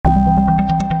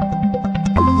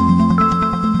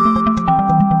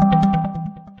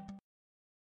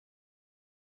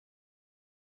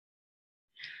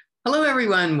Hello,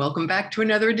 everyone. Welcome back to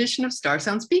another edition of Star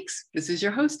Sound Speaks. This is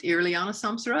your host, Irliana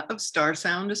Samsara of Star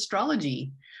Sound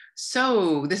Astrology.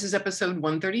 So this is episode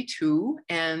 132,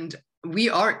 and we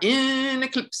are in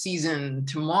eclipse season.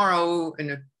 Tomorrow,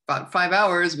 in about 5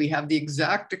 hours, we have the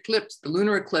exact eclipse, the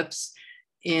lunar eclipse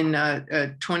in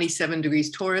 27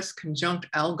 degrees Taurus, conjunct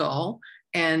Algol.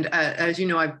 And as you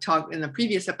know, I've talked in the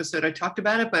previous episode, I talked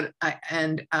about it, but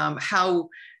how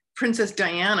Princess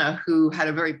Diana, who had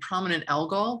a very prominent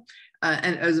Algol,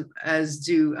 and as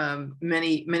do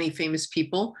many famous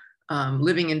people,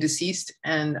 living and deceased.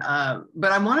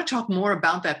 But I want to talk more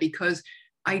about that because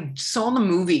I saw the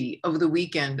movie over the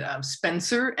weekend,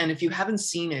 Spencer, and if you haven't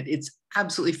seen it, it's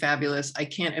absolutely fabulous. I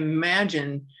can't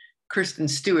imagine Kristen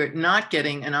Stewart not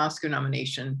getting an Oscar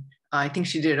nomination. I think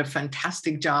she did a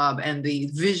fantastic job, and the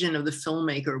vision of the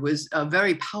filmmaker was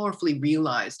very powerfully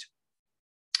realized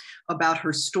about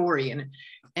her story.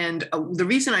 And the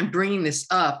reason I'm bringing this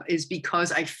up is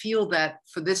because I feel that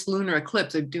for this lunar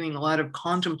eclipse, I'm doing a lot of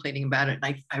contemplating about it.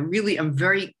 And I really am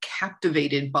very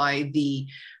captivated by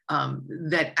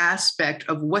that aspect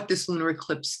of what this lunar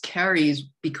eclipse carries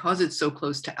because it's so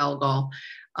close to Algol.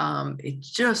 It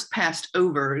just passed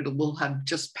over. It will have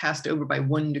just passed over by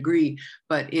 1 degree,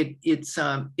 but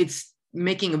it's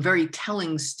making a very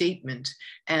telling statement.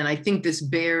 And I think this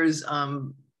bears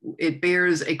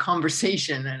a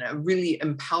conversation, and a really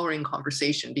empowering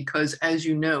conversation, because as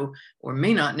you know, or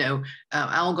may not know,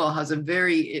 Algol has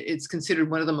it's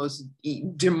considered one of the most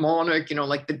demonic,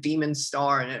 like the demon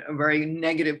star, and a very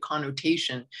negative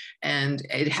connotation. And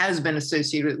it has been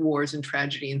associated with wars and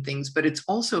tragedy and things, but it's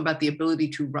also about the ability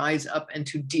to rise up and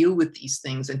to deal with these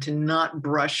things and to not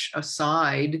brush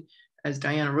aside, as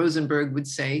Diana Rosenberg would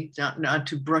say, not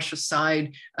to brush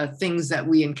aside things that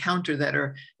we encounter that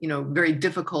are, very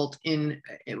difficult in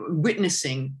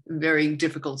witnessing very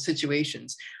difficult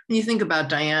situations. When you think about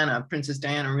Diana, Princess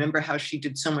Diana, remember how she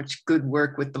did so much good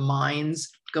work with the mines,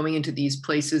 going into these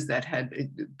places that had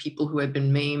people who had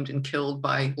been maimed and killed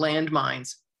by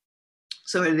landmines.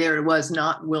 So there it was,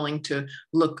 not willing to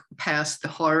look past the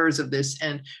horrors of this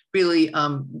and really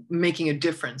making a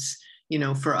difference,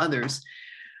 for others.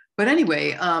 But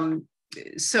anyway,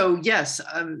 so yes,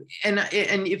 and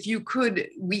if you could,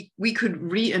 we could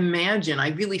reimagine. I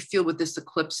really feel with this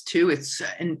eclipse too. It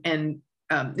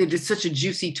is such a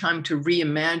juicy time to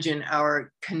reimagine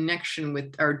our connection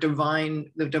with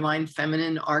the divine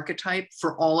feminine archetype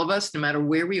for all of us, no matter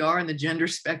where we are in the gender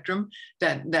spectrum.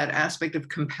 That aspect of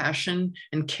compassion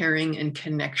and caring and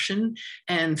connection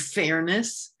and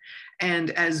fairness.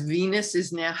 And as Venus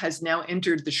has now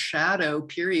entered the shadow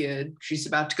period, she's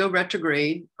about to go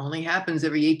retrograde. Only happens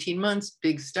every 18 months,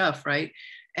 big stuff, right?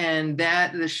 And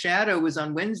that the shadow was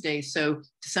on Wednesday. So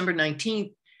December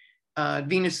 19th,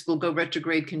 Venus will go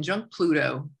retrograde conjunct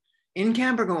Pluto in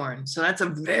Capricorn. So that's a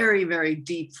very, very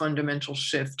deep fundamental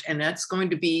shift. And that's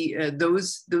going to be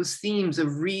those themes of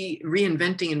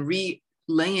reinventing and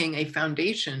relaying a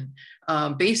foundation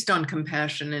based on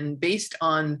compassion and based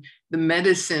on the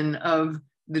medicine of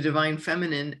the divine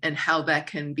feminine, and how that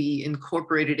can be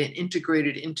incorporated and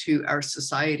integrated into our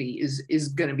society is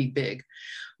going to be big.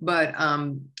 But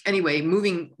anyway,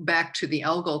 moving back to the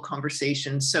Algol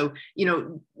conversation. So,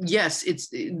 yes, it's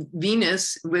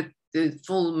Venus with the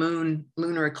full moon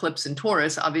lunar eclipse in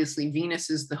Taurus. Obviously, Venus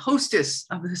is the hostess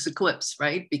of this eclipse,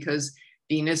 right? Because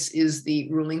Venus is the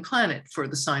ruling planet for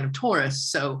the sign of Taurus.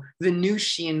 So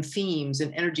Venusian themes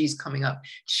and energies coming up,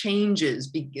 changes,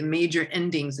 major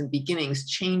endings and beginnings,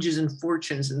 changes in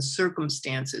fortunes and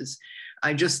circumstances.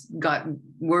 I just got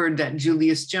word that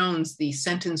Julius Jones, the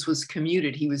sentence was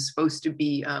commuted. He was supposed to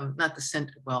be, not the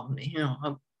sentence, well,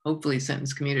 hopefully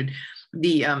sentence commuted.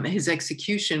 His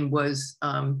execution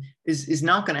is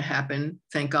not going to happen.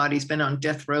 Thank God, he's been on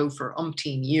death row for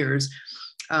umpteen years.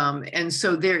 And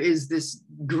so there is this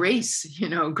grace,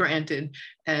 granted,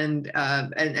 and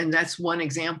that's one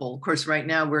example. Of course, right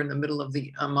now we're in the middle of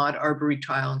the Ahmaud Arbery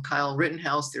trial and Kyle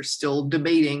Rittenhouse. They're still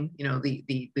debating.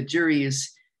 The jury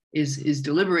is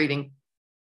deliberating,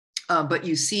 but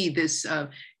you see this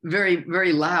very,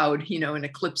 very loud, in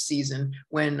eclipse season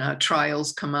when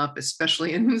trials come up,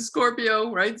 especially in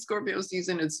Scorpio, right? Scorpio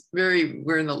season.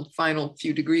 We're in the final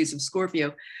few degrees of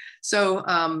Scorpio, so.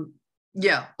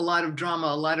 Yeah, a lot of drama,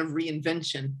 a lot of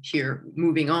reinvention here,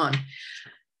 moving on.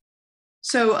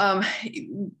 So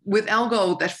with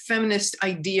Algol, that feminist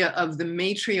idea of the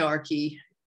matriarchy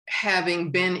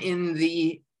having been in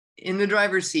in the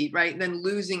driver's seat, right? Then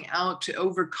losing out to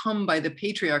overcome by the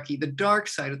patriarchy, the dark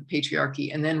side of the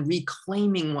patriarchy, and then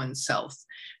reclaiming oneself.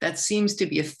 That seems to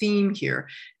be a theme here.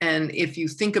 And if you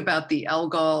think about the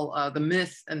Algol, the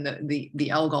myth and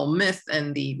the Algol myth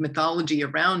and the mythology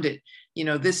around it, you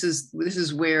know, this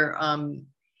is where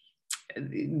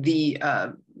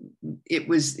it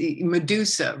was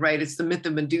Medusa, right? It's the myth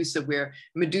of Medusa, where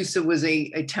Medusa was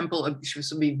a temple, she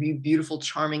was a beautiful,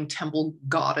 charming temple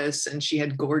goddess, and she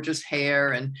had gorgeous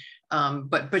hair, and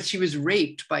but she was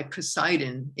raped by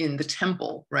Poseidon in the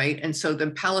temple, right? And so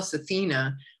then Pallas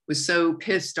Athena was so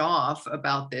pissed off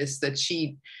about this that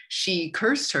she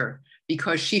cursed her,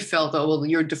 because she felt, oh, well,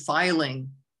 you're defiling.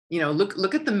 You know,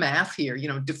 look at the math here, you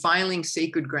know, defiling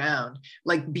sacred ground,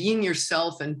 like being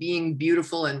yourself and being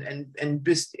beautiful and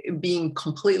just being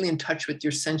completely in touch with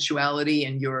your sensuality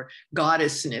and your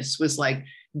goddessness was like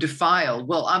defiled.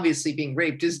 Well, obviously being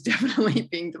raped is definitely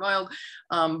being defiled.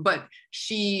 But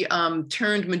she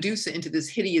turned Medusa into this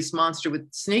hideous monster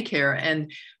with snake hair.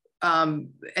 And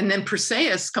then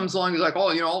Perseus comes along and is like,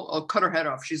 oh, you know, I'll cut her head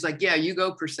off. She's like, yeah, you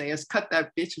go, Perseus, cut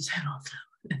that bitch's head off.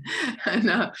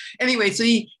 And anyway, so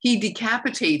he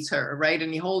decapitates her, right?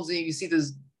 And he holds, you see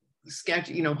this sketch,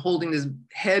 you know, holding this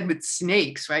head with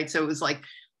snakes, right? So it was like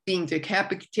being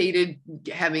decapitated,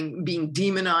 being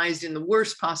demonized in the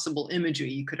worst possible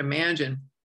imagery you could imagine.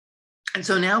 And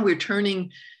so now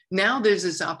there's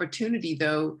this opportunity,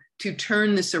 though, to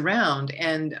turn this around.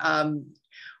 And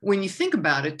when you think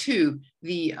about it too,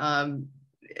 you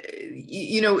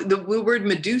know, the word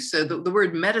Medusa, the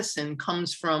word medicine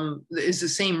is the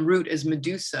same root as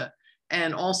Medusa.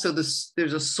 And also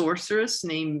there's a sorceress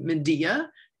named Medea,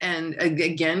 and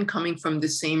again, coming from the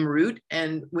same root.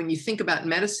 And when you think about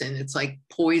medicine, it's like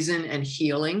poison and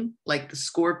healing, like the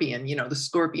scorpion, you know, the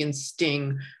scorpion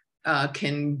sting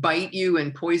can bite you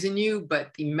and poison you,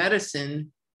 but the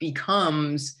medicine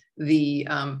becomes the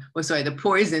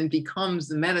poison becomes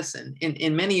the medicine.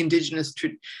 In many indigenous,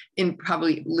 in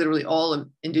probably literally all of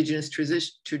indigenous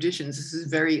traditions, this is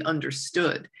very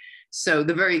understood. So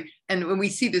and when we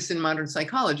see this in modern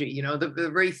psychology, you know,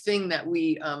 the very thing that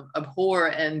we abhor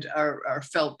and are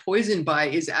felt poisoned by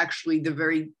is actually the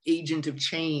very agent of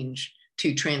change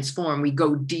to transform. We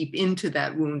go deep into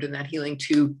that wound and that healing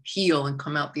to heal and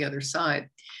come out the other side.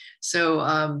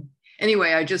 So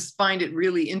anyway, I just find it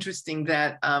really interesting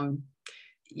that,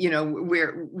 you know,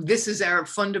 where this is our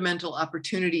fundamental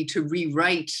opportunity to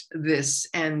rewrite this,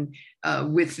 and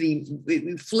with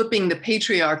flipping the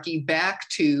patriarchy back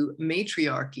to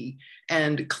matriarchy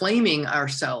and claiming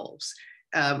ourselves.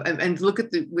 And look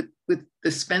at with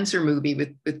the Spencer movie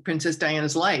with Princess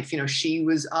Diana's life. You know, she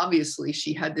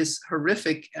had this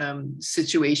horrific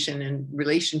situation and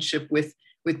relationship with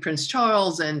Prince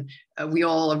Charles, and we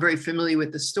all are very familiar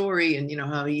with the story, and you know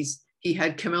how he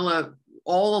had Camilla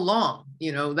all along.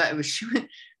 You know, that was,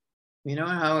 you know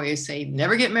how I say,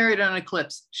 never get married on an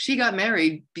eclipse. She got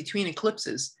married between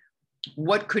eclipses.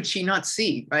 What could she not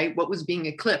see, right? What was being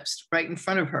eclipsed right in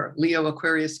front of her? Leo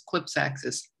Aquarius eclipse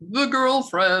axis, the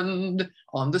girlfriend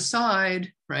on the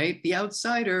side, right? The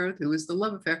outsider, who is the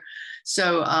love affair.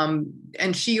 So,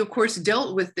 and she of course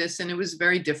dealt with this, and it was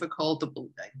very difficult,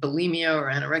 bulimia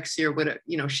or anorexia or whatever,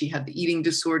 you know, she had the eating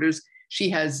disorders. She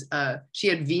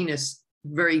had Venus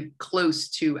very close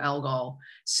to Algol.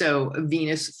 So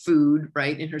Venus, food,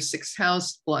 right, in her 6th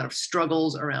house, a lot of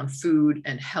struggles around food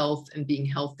and health and being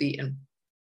healthy,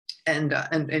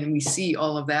 and we see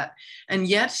all of that. And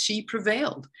yet she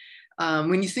prevailed.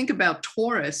 When you think about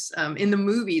Taurus, in the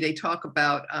movie, they talk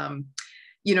about,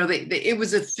 you know, it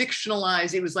was a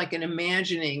fictionalized, it was like an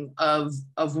imagining of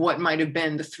what might have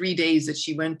been the 3 days that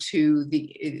she went to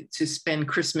spend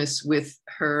Christmas with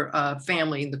her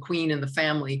family, the queen and the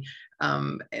family,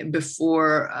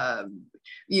 before,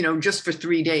 you know, just for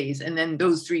 3 days. And then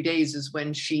those 3 days is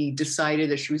when she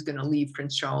decided that she was going to leave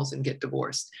Prince Charles and get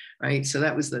divorced, right? So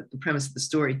that was the premise of the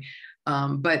story.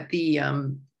 But the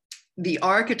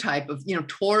archetype of, you know,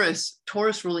 Taurus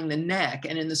ruling the neck.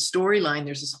 And in the storyline,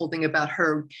 there's this whole thing about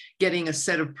her getting a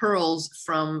set of pearls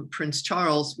from Prince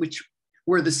Charles, which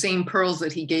were the same pearls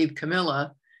that he gave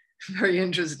Camilla. Very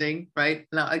interesting, right?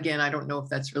 Now, again, I don't know if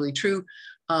that's really true.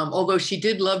 Although she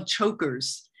did love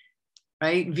chokers,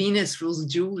 right? Venus rules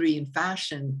jewelry and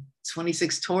fashion,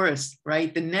 26 Taurus,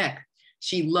 right? The neck.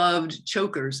 She loved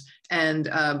chokers and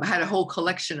had a whole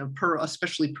collection of pearl,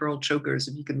 especially pearl chokers.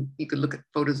 If you could look at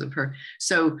photos of her.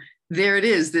 So there it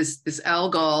is, this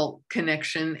Algol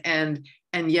connection, and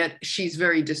yet she's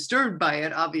very disturbed by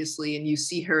it, obviously. And you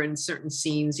see her in certain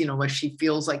scenes, you know, where she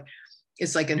feels like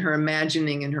it's like in her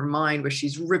imagining in her mind where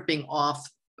she's ripping off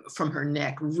from her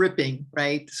neck, ripping,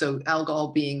 right? So Algol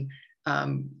being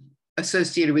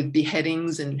associated with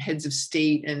beheadings and heads of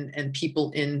state and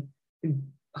people in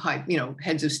high,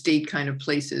 heads of state kind of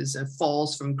places,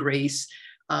 falls from grace,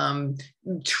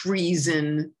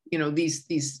 treason,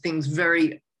 these things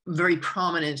very, very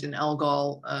prominent in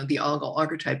Algol, the Algol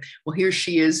archetype. Well, here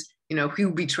she is,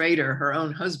 who betrayed her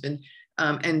own husband,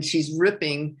 and she's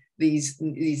ripping this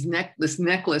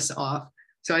necklace off.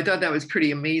 So I thought that was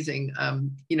pretty amazing.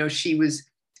 She was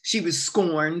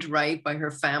scorned, right, by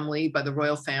her family, by the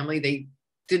royal family. They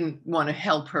didn't want to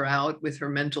help her out with her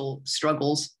mental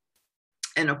struggles.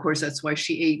 And of course, that's why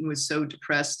she ate and was so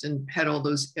depressed and had all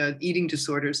those eating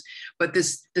disorders. But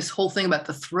this whole thing about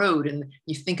the throat, and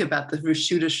you think about the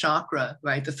Vishuddha chakra,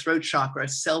 right? The throat chakra,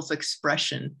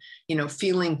 self-expression,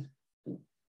 feeling,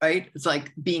 right? It's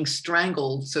like being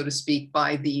strangled, so to speak,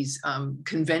 by these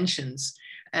conventions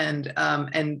and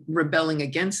rebelling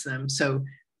against them. So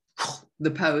the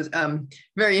pose,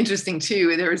 very interesting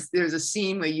too. There's a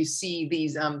scene where you see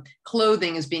these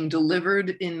clothing is being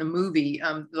delivered in the movie.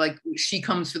 Like she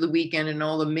comes for the weekend and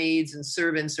all the maids and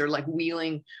servants are like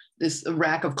wheeling this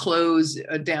rack of clothes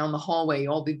down the hallway,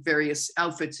 all the various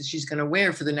outfits that she's going to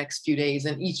wear for the next few days.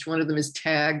 And each one of them is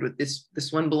tagged with this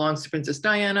one belongs to Princess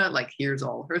Diana. Like here's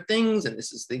all her things. And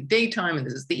this is the daytime and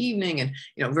this is the evening, and,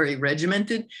 very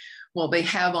regimented. Well, they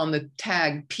have on the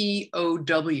tag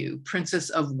POW, Princess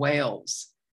of Wales.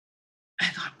 I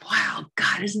thought, wow,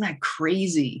 God, isn't that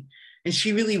crazy? And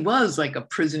she really was like a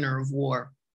prisoner of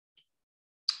war.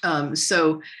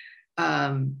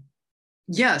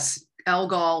 Yes,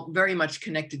 Algol very much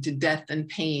connected to death and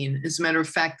pain. As a matter of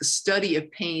fact, the study of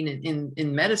pain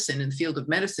in medicine, in the field of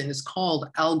medicine, is called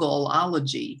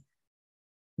algolology,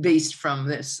 based from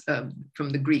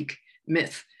the Greek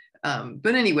myth.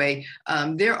 But anyway,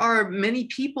 there are many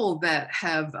people that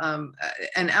have,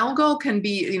 and Algol can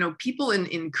be, people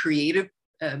in creative,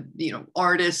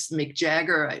 artists. Mick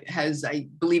Jagger has, I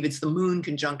believe it's the moon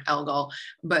conjunct Algol,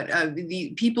 but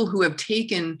the people who have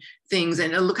taken things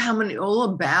and look how many, all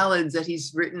the ballads that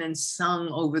he's written and sung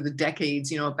over the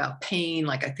decades, about pain.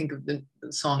 Like I think of the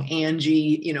song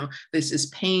Angie, this is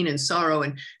pain and sorrow.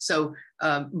 And so,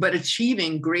 but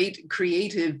achieving great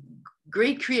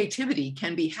creativity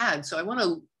can be had. So I want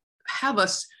to have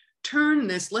us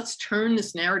let's turn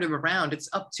this narrative around. It's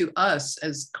up to us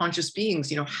as conscious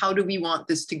beings. How do we want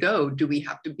this to go? Do we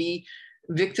have to be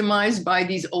victimized by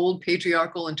these old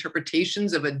patriarchal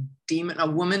interpretations of a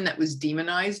woman that was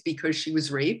demonized because she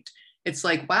was raped? It's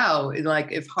like, wow,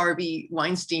 like if Harvey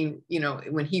Weinstein,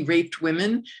 when he raped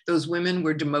women, those women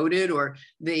were demoted or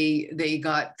they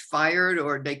got fired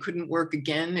or they couldn't work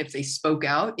again if they spoke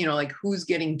out, like who's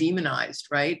getting demonized,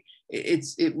 right?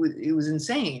 It was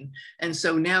insane. And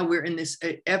so now we're in this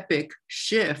epic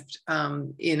shift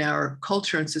in our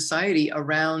culture and society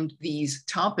around these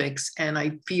topics. And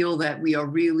I feel that we are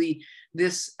really,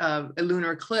 this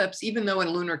lunar eclipse, even though a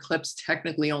lunar eclipse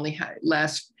technically only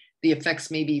lasts, the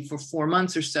effects maybe for 4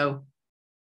 months or so,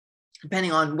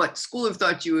 depending on what school of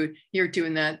thought you adhere to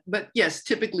in that. But yes,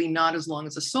 typically not as long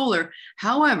as a solar.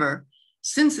 However,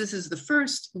 since this is the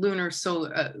first lunar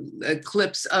solar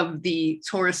eclipse of the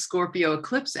Taurus-Scorpio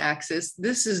eclipse axis,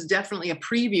 this is definitely a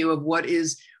preview of what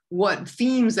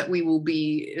themes that we will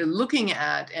be looking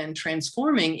at and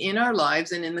transforming in our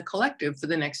lives and in the collective for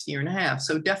the next year and a half.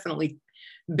 So definitely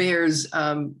bears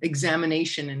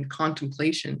examination and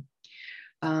contemplation.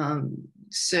 And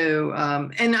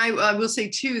I will say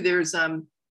too, there's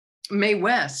Mae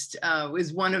West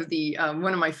is one of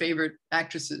my favorite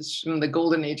actresses from the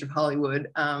golden age of Hollywood.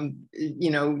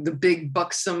 The big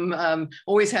buxom,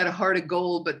 always had a heart of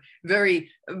gold, but very,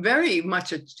 very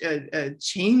much a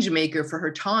change maker for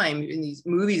her time. In these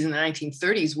movies in the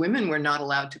 1930s, women were not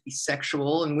allowed to be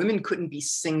sexual and women couldn't be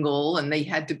single and they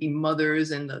had to be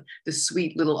mothers and the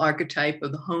sweet little archetype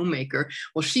of the homemaker.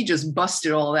 Well, she just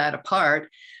busted all that apart.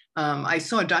 I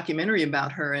saw a documentary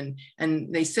about her and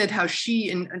they said how she,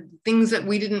 and things that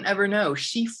we didn't ever know,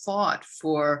 she fought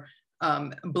for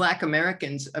Black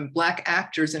Americans, Black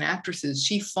actors and actresses.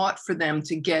 She fought for them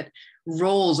to get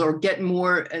roles or get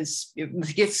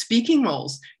speaking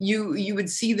roles. You would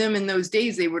see them in those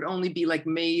days, they would only be like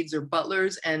maids or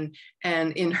butlers, and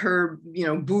in her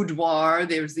boudoir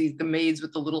there's the maids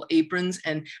with the little aprons,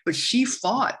 but she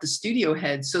fought the studio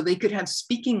heads so they could have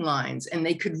speaking lines and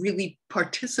they could really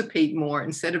participate more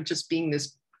instead of just being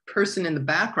this person in the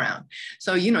background.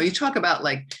 So you talk about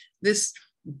like this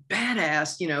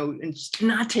badass, and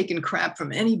not taking crap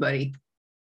from anybody.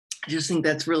 I just think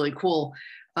that's really cool.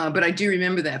 But I do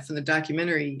remember that from the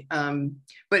documentary.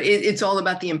 But it's all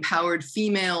about the empowered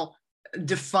female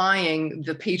defying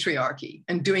the patriarchy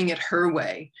and doing it her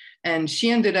way. And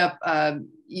she ended up,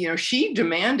 you know, she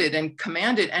demanded and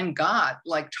commanded and got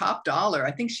like top dollar.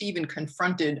 I think she even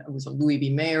confronted, it was a Louis B.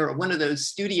 Mayer or one of those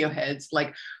studio heads,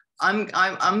 like,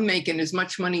 I'm making as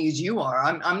much money as you are.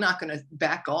 I'm not going to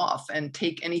back off and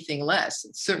take anything less.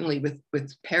 Certainly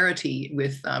with parity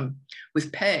with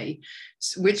pay,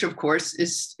 which of course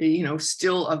is, you know,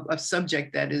 still a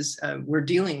subject that is we're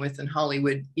dealing with in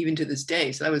Hollywood even to this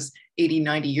day. So that was 80,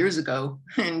 90 years ago,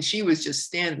 and she was just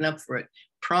standing up for it.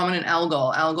 Prominent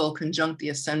Algol conjunct the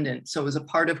ascendant. So it was a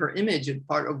part of her image and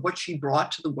part of what she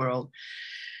brought to the world.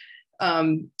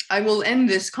 I will end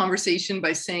this conversation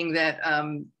by saying that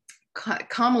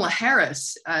Kamala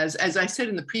Harris, as I said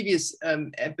in the previous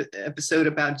episode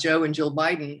about Joe and Jill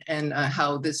Biden and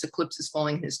how this eclipse is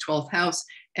falling in his 12th house,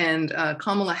 and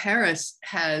Kamala Harris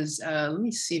has, let me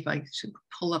see if I should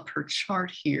pull up her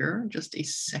chart here, just a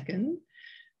second.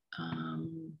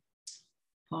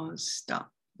 Pause,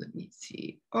 stop, let me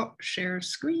see. Oh, share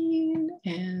screen,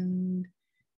 and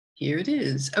here it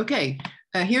is. Okay,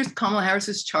 here's Kamala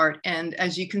Harris's chart, and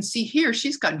as you can see here,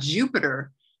 she's got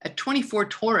Jupiter at 24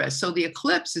 Taurus. So the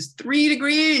eclipse is 3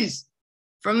 degrees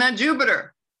from that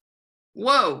Jupiter.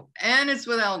 Whoa, and it's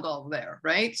with Algol there,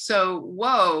 right? So,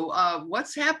 whoa,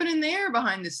 what's happening there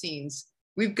behind the scenes?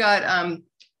 We've got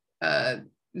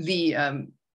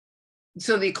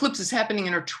so the eclipse is happening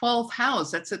in her 12th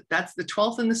house. That's the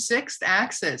 12th and the 6th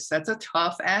axis. That's a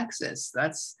tough axis.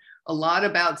 That's a lot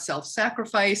about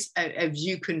self-sacrifice. As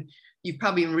you've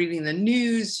probably been reading the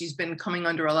news. She's been coming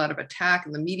under a lot of attack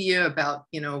in the media about,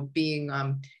 you know, being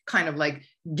kind of like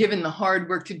given the hard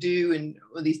work to do and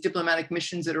these diplomatic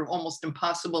missions that are almost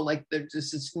impossible. Like there's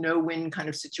this no-win kind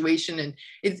of situation. And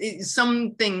it's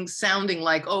something sounding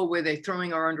like, oh, were they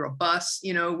throwing her under a bus,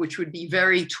 you know, which would be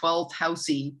very 12th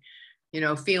housey, you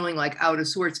know, feeling like out of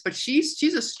sorts, but she's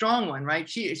a strong one, right?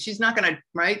 She's not gonna,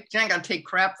 right? She's not gonna take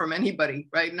crap from anybody,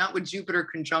 right? Not with Jupiter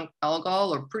conjunct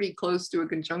Algol or pretty close to a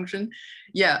conjunction.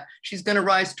 Yeah, she's gonna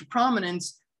rise to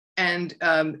prominence and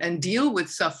deal with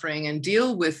suffering and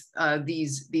deal with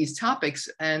these topics.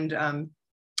 And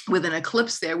with an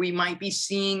eclipse there, we might be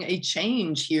seeing a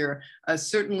change here,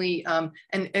 certainly. And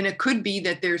it could be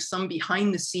that there's some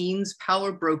behind the scenes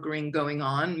power brokering going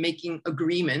on, making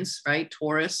agreements, right?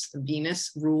 Taurus,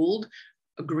 Venus ruled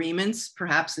agreements,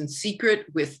 perhaps in secret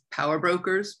with power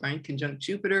brokers, right? Conjunct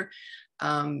Jupiter,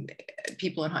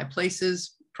 people in high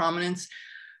places, prominence.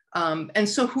 And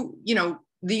so who, you know,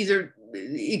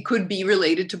 it could be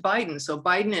related to Biden. So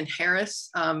Biden and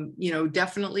Harris, you know,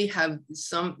 definitely have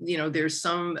some, you know, there's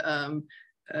some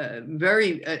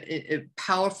very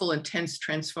powerful, intense,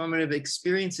 transformative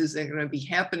experiences that are going to be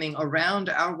happening around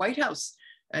our White House.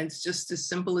 And it's just as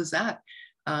simple as that.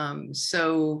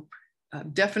 So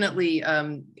definitely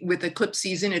with eclipse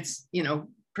season, it's, you know,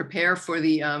 prepare for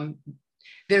the,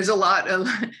 there's a lot of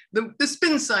the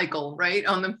spin cycle, right?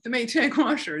 On the Maytag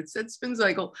washer, it said spin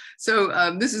cycle.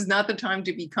 So this is not the time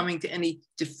to be coming to any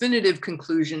definitive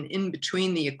conclusion in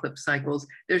between the eclipse cycles.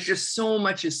 There's just so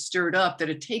much is stirred up that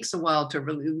it takes a while to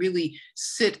really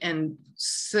sit and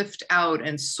sift out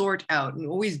and sort out, and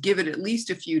always give it at least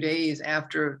a few days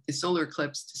after the solar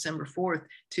eclipse, December 4th,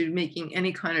 to making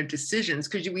any kind of decisions,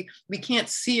 because we can't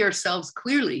see ourselves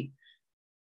clearly.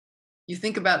 You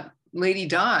think about Lady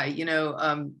Di, you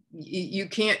know, you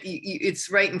can't, it's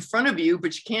right in front of you,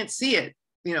 but you can't see it.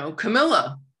 You know,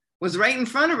 Camilla was right in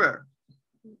front of her,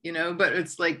 you know, but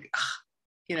it's like,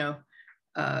 you know,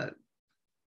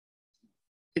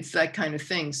 it's that kind of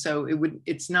thing. So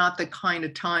it's not the kind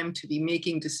of time to be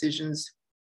making decisions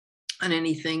on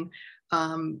anything.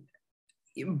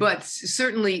 But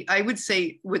certainly I would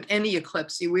say with any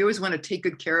eclipse, we always want to take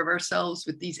good care of ourselves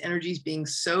with these energies being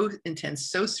so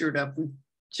intense, so stirred up. We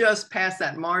just past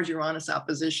that Mars-Uranus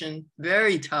opposition,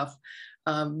 very tough,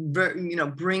 you know,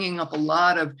 bringing up a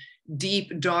lot of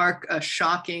deep, dark,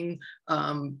 shocking,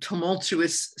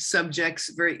 tumultuous subjects,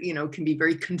 very, you know, can be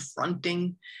very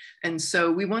confronting. And so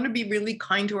we want to be really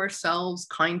kind to ourselves,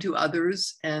 kind to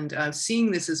others, and seeing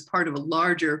this as part of a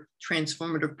larger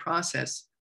transformative process.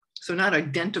 So not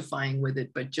identifying with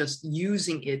it, but just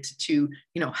using it to,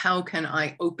 you know, how can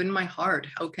I open my heart?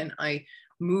 How can I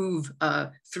move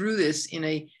through this in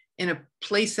a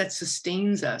place that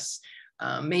sustains us?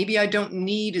 Maybe I don't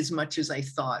need as much as I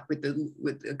thought with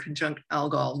the conjunct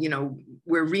Algol. You know,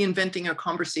 we're reinventing our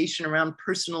conversation around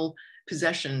personal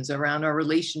possessions, around our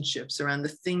relationships, around the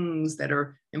things that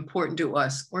are important to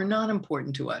us or not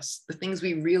important to us, the things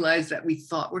we realize that we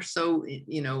thought were so,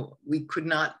 you know, we could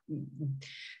not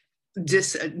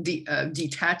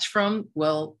detach from.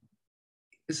 Well,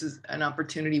 this is an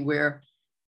opportunity where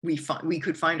we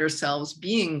could find ourselves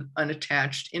being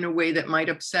unattached in a way that might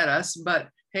upset us, but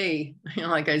hey,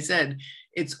 like I said,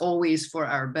 it's always for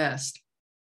our best.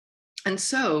 And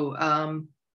so,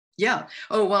 yeah.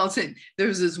 Oh, well,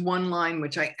 there's this one line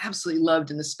which I absolutely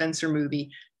loved in the Spencer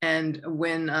movie. And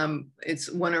when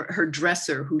it's one of her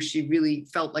dresser who she really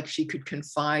felt like she could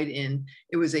confide in,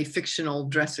 it was a fictional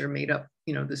dresser made up,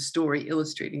 the story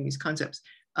illustrating these concepts.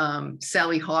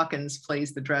 Sally Hawkins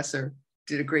plays the dresser,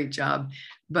 did a great job.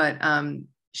 But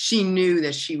she knew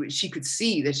that she could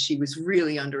see that she was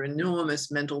really under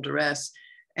enormous mental duress.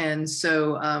 And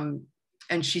so,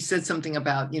 and she said something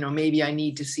about, maybe I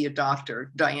need to see a doctor.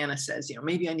 Diana says,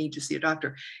 maybe I need to see a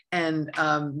doctor. And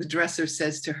the dresser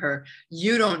says to her,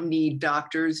 you don't need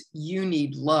doctors, you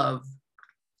need love.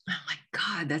 I'm like,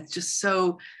 God, that's just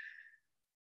so,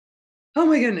 oh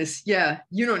my goodness. Yeah,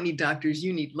 you don't need doctors,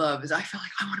 you need love. I felt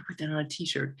like I want to put that on a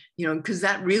t-shirt, because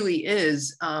that really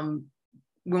is,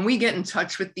 when we get in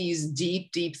touch with these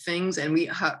deep, deep things and we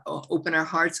open our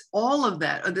hearts, all of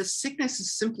that, the sickness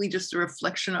is simply just a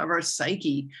reflection of our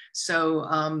psyche.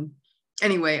 So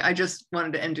anyway, I just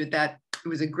wanted to end with that. It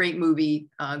was a great movie,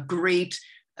 great,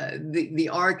 the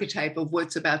archetype of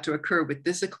what's about to occur with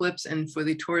this eclipse and for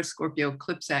the Taurus Scorpio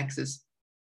eclipse axis,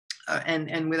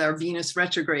 and with our Venus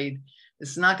retrograde.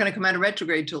 It's not going to come out of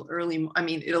retrograde till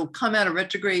it'll come out of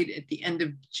retrograde at the end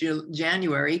of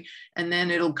January, and then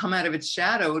it'll come out of its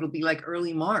shadow. It'll be like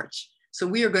early March. So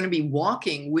we are going to be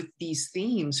walking with these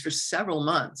themes for several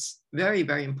months. Very,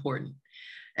 very important.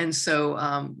 And so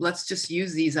let's just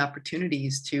use these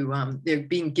opportunities to, they're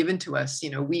being given to us.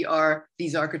 We are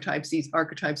these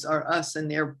archetypes are us, and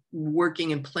they're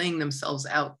working and playing themselves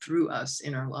out through us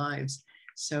in our lives.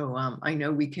 So I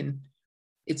know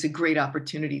it's a great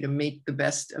opportunity to make the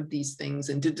best of these things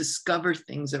and to discover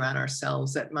things around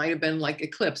ourselves that might have been like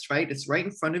eclipse, right? It's right in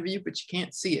front of you, but you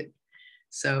can't see it.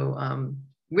 So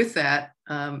with that,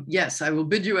 yes, I will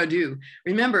bid you adieu.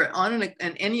 Remember, on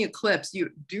any eclipse, you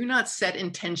do not set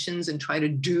intentions and try to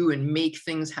do and make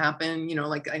things happen.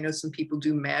 Like I know some people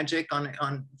do magic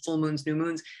on full moons, new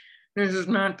moons. This is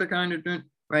not the kind of,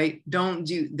 right?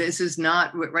 This is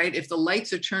not right. If the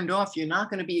lights are turned off, you're not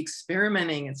going to be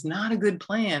experimenting. It's not a good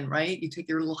plan, right? You take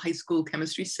your little high school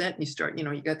chemistry set and you start,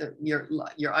 you got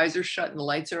your eyes are shut and the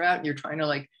lights are out and you're trying to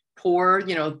like pour,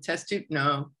 test tube.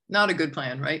 No, not a good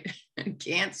plan, right?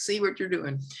 Can't see what you're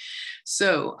doing.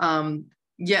 So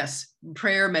yes,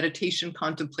 prayer, meditation,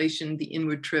 contemplation, the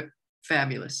inward trip,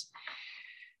 fabulous.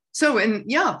 So, and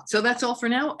yeah, so that's all for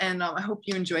now. And I hope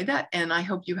you enjoyed that. And I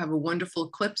hope you have a wonderful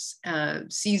eclipse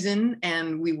season.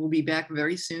 And we will be back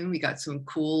very soon. We've got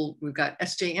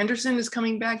S.J. Anderson is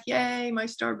coming back. Yay, my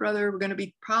star brother. We're going to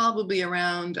be probably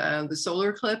around the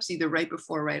solar eclipse, either right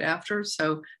before or right after.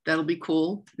 So that'll be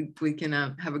cool. We can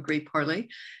have a great parlay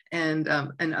and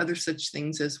other such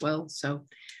things as well. So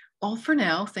all for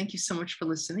now. Thank you so much for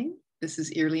listening. This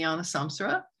is Irliana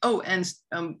Samsara. Oh, and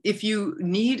if you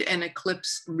need an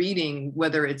eclipse reading,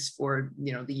 whether it's for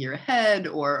the year ahead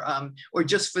or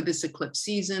just for this eclipse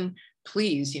season,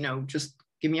 please just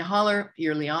give me a holler,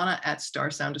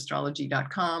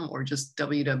 Irliana@starsoundastrology.com, or just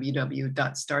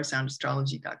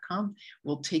www.starsoundastrology.com.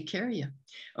 We'll take care of you.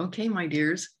 Okay, my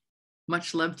dears,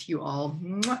 much love to you all.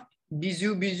 Mwah.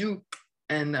 Bisous, bisous.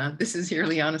 And this is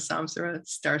Irliana Samsara,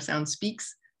 Star Sound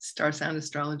Speaks.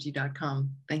 starsoundastrology.com.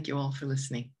 Thank you all for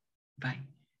listening. Bye.